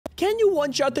Can you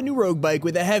one-shot the new rogue bike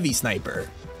with a heavy sniper?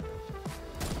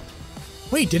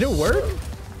 Wait, did it work?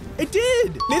 It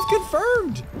did! Myth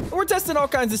confirmed! We're testing all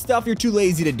kinds of stuff you're too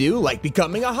lazy to do, like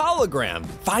becoming a hologram,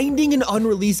 finding an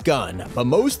unreleased gun, but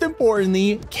most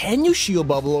importantly, can you shield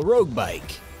bubble a rogue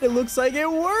bike? It looks like it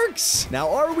works! Now,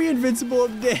 are we invincible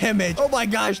of damage? Oh my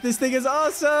gosh, this thing is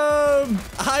awesome!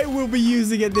 I will be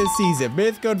using it this season,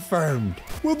 myth confirmed.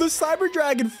 Will the Cyber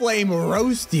Dragon Flame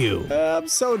roast you? I'm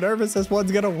so nervous this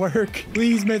one's gonna work.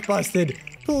 Please, myth busted.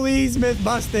 Please, myth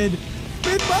busted.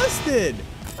 Myth busted!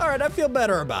 All right, I feel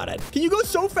better about it. Can you go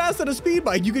so fast on a speed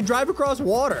bike you can drive across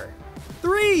water?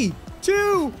 3,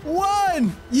 2,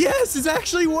 1. Yes, it's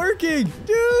actually working.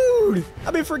 Dude,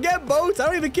 I mean, forget boats. I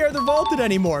don't even care they're vaulted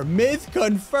anymore. Myth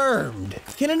confirmed.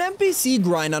 Can an NPC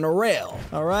grind on a rail?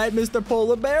 All right, Mr.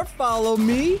 Polar Bear, follow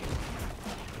me.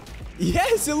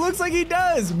 Yes, it looks like he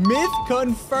does. Myth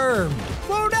confirmed.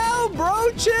 Slow down,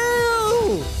 bro.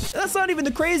 Chill. That's not even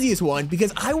the craziest one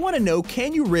because I want to know,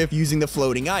 can you riff using the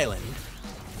floating island?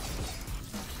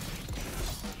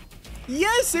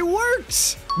 Yes, it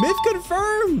works! Myth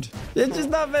confirmed! It's just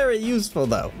not very useful,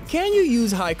 though. Can you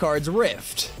use High Card's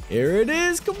Rift? Here it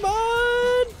is, come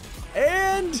on!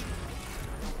 And...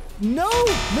 no,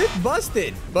 myth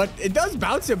busted, but it does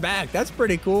bounce it back. That's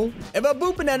pretty cool. If I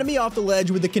boop an enemy off the ledge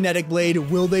with the kinetic blade,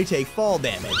 will they take fall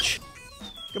damage?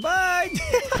 Goodbye!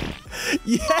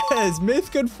 Yes,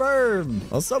 myth confirmed.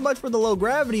 Well, so much for the low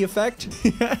gravity effect.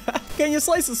 Can you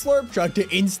slice a slurp truck to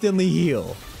instantly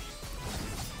heal?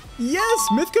 Yes,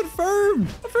 myth confirmed.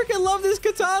 I freaking love this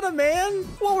katana, man.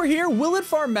 While we're here, will it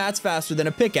farm mats faster than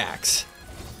a pickaxe?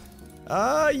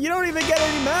 You don't even get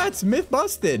any mats. Myth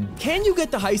busted. Can you get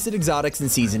the heisted exotics in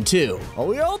season 2? Well,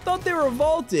 we all thought they were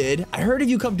vaulted. I heard if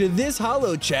you come to this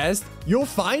hollow chest, you'll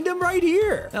find them right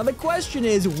here. Now the question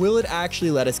is, will it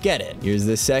actually let us get it? Here's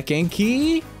the second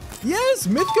key. Yes,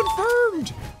 myth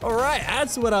confirmed. All right,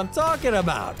 that's what I'm talking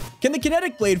about. Can the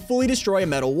kinetic blade fully destroy a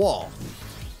metal wall?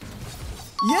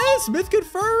 Yes, myth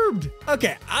confirmed.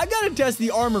 Okay, I gotta test the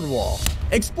armored wall.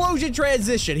 Explosion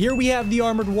transition. Here we have the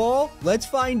armored wall. Let's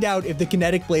find out if the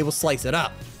kinetic blade will slice it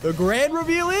up. The grand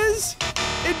reveal is,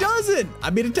 it doesn't.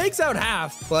 I mean, it takes out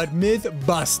half, but myth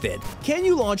busted. Can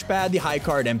you launch pad the high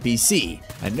card NPC?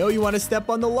 I know you want to step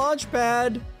on the launch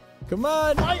pad. Come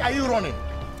on. Why are you running?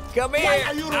 Come here. Why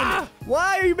are you running?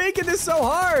 Why are you making this so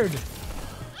hard?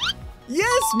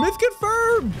 Yes, myth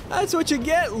confirmed. That's what you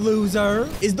get, loser.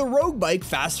 Is the rogue bike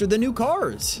faster than new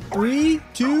cars? 3,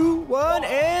 2, 1,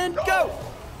 and go.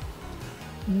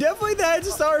 Definitely the head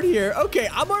start here. Okay,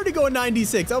 I'm already going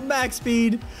 96. I'm max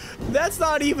speed. That's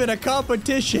not even a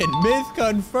competition. Myth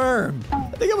confirmed. I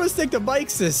think I'm gonna stick to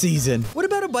bikes this season. What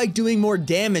about a bike doing more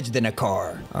damage than a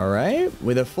car? All right,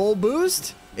 with a full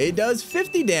boost, it does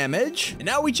 50 damage. And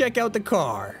now we check out the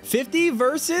car. 50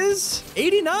 versus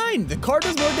 89. The car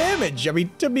does more damage. I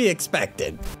mean, to be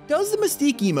expected. Does the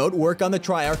Mystique emote work on the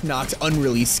Triarch Nox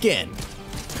unreleased skin?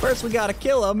 First, we gotta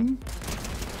kill him.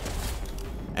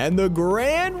 And the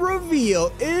grand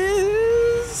reveal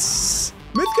is...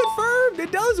 myth confirmed,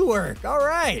 it does work. All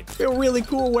right. Feel really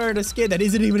cool wearing a skin that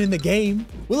isn't even in the game.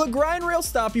 Will a grind rail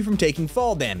stop you from taking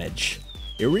fall damage?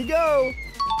 Here we go.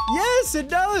 Yes, it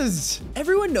does.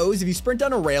 Everyone knows if you sprint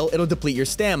on a rail, it'll deplete your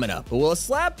stamina. But will a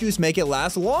slap juice make it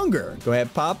last longer? Go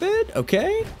ahead, pop it.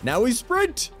 Okay. Now we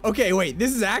sprint. Okay, wait,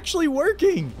 this is actually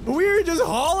working. We're just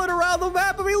hauling around the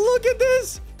map. I mean, look at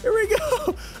this. Here we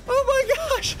go. Oh my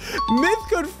gosh. Myth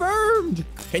confirmed.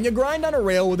 Can you grind on a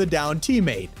rail with a down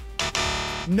teammate?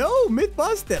 No, myth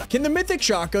busted. Can the mythic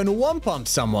shotgun one pump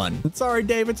someone? Sorry,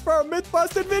 Dave, it's for a myth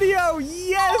busted video.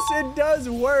 Yes, it does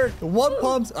work. The one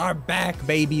pumps are back,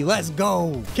 baby. Let's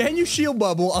go. Can you shield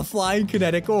bubble a flying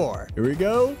kinetic ore? Here we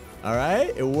go. All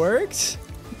right, it works.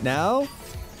 Now,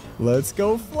 let's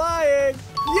go flying.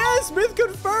 Yes, myth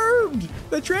confirmed.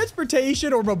 The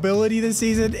transportation or mobility this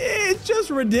season, it's just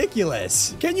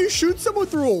ridiculous. Can you shoot someone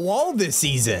through a wall this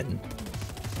season?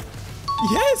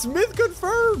 Yes, myth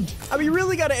confirmed. I mean, you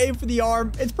really got to aim for the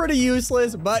arm. It's pretty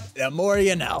useless, but the more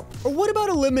you know. Or what about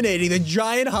eliminating the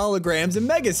giant holograms in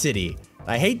Mega City?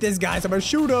 I hate this guy, so I'm gonna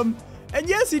shoot him. And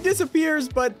yes, he disappears,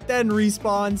 but then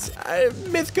respawns.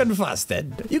 Myth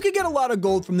confusted. You can get a lot of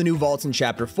gold from the new vaults in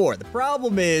Chapter 4. The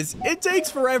problem is, it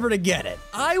takes forever to get it.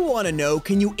 I want to know,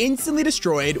 can you instantly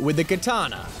destroy it with the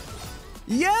katana?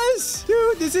 Yes!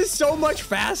 Dude, this is so much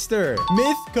faster.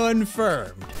 Myth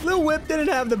confirmed. Lil Whip didn't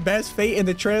have the best fate in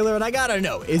the trailer, and I gotta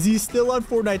know, is he still on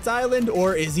Fortnite's island,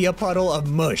 or is he a puddle of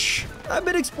mush? I've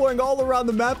been exploring all around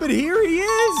the map, and here he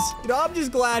is! You know, I'm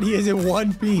just glad he is in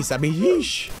one piece. I mean,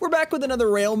 yeesh. We're back with another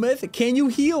rail myth. Can you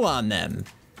heal on them?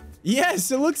 Yes,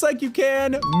 it looks like you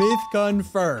can. Myth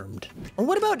confirmed. Or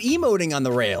what about emoting on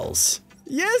the rails?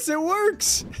 Yes, it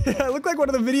works. I look like one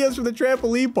of the videos from the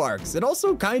trampoline parks. It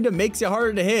also kind of makes it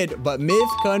harder to hit, but myth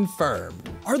confirmed.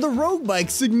 Are the rogue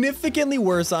bikes significantly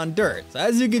worse on dirt? So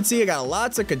as you can see, I got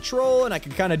lots of control and I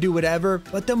can kind of do whatever.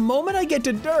 But the moment I get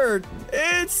to dirt,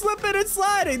 it's slipping and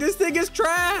sliding. This thing is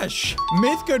trash.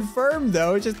 Myth confirmed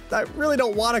though. It's just, I really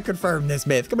don't want to confirm this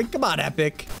myth. Come on,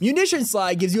 Epic. Munition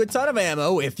slide gives you a ton of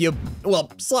ammo if you,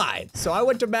 well, slide. So I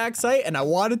went to max height and I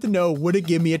wanted to know, would it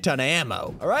give me a ton of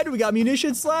ammo? All right, we got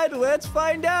munition slide. Let's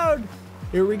find out.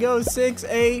 Here we go. 6,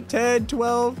 8, 10,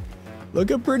 12.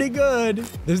 Looking pretty good.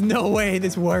 There's no way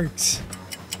this works.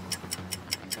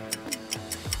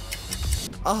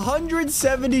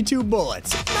 172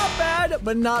 bullets. Not bad,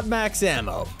 but not max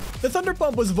ammo. The Thunder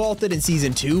Pump was vaulted in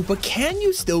Season 2, but can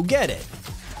you still get it?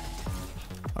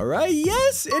 All right,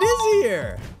 yes, it is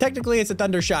here. Technically, it's a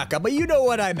Thunder Shotgun, but you know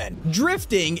what I meant.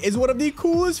 Drifting is one of the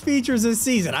coolest features this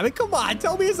season. I mean, come on,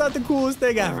 tell me it's not the coolest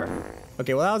thing ever.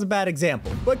 Okay, well, that was a bad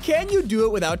example. But can you do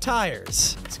it without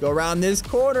tires? Let's go around this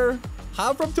corner.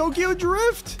 How from Tokyo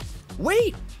Drift?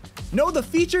 Wait, no, the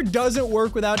feature doesn't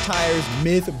work without tires.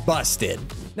 Myth busted.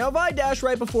 Now, if I dash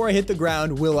right before I hit the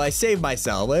ground, will I save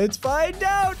myself? Let's find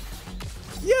out.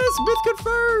 Yes, myth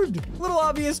confirmed. A little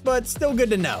obvious, but still good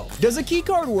to know. Does a key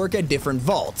card work at different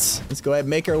vaults? Let's go ahead and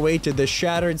make our way to the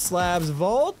Shattered Slabs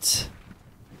vault.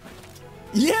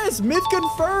 Yes, myth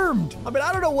confirmed. I mean,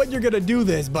 I don't know what you're gonna do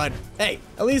this, but hey,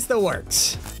 at least it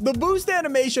works. The boost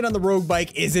animation on the rogue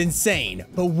bike is insane,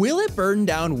 but will it burn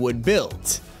down wood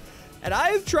builds? And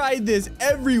I've tried this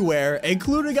everywhere,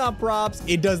 including on props.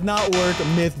 It does not work,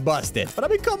 myth busted. But I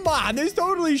mean, come on, this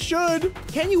totally should.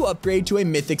 Can you upgrade to a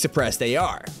mythic suppressed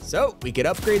AR? So we could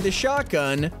upgrade the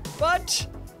shotgun, but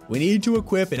we need to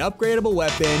equip an upgradable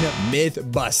weapon, myth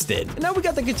busted. And now we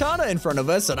got the katana in front of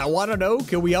us, and I want to know,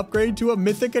 can we upgrade to a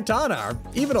mythic katana? Or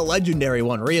even a legendary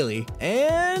one, really.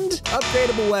 And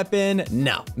upgradable weapon,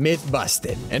 no, myth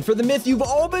busted. And for the myth you've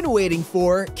all been waiting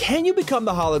for, can you become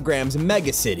the hologram's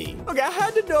mega city? Okay, I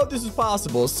had to know if this was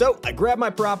possible, so I grabbed my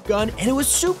prop gun, and it was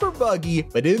super buggy,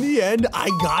 but in the end, I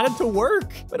got it to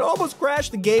work. It almost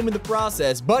crashed the game in the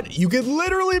process, but you could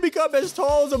literally become as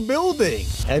tall as a building.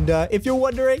 And if you're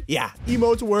wondering, yeah,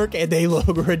 emotes work and they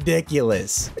look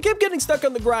ridiculous. I kept getting stuck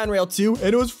on the grind rail too,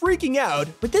 and it was freaking out,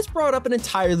 but this brought up an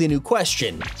entirely new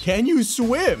question. Can you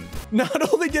swim?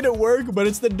 Not only did it work, but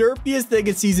it's the derpiest thing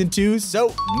in Season 2,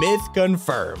 so myth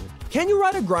confirmed. Can you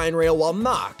ride a grind rail while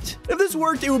knocked? If this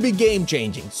worked, it would be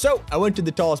game-changing. So I went to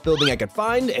the tallest building I could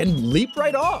find and leaped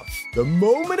right off. The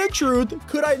moment of truth,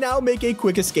 could I now make a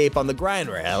quick escape on the grind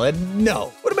rail? And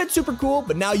no. Would have been super cool,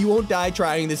 but now you won't die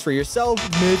trying this for yourself.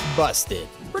 Myth busted.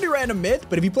 Pretty random myth,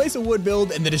 but if you place a wood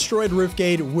build in the destroyed roof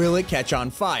gate, will it catch on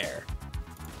fire?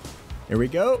 Here we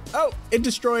go. Oh, it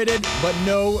destroyed it, but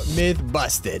no, myth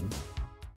busted.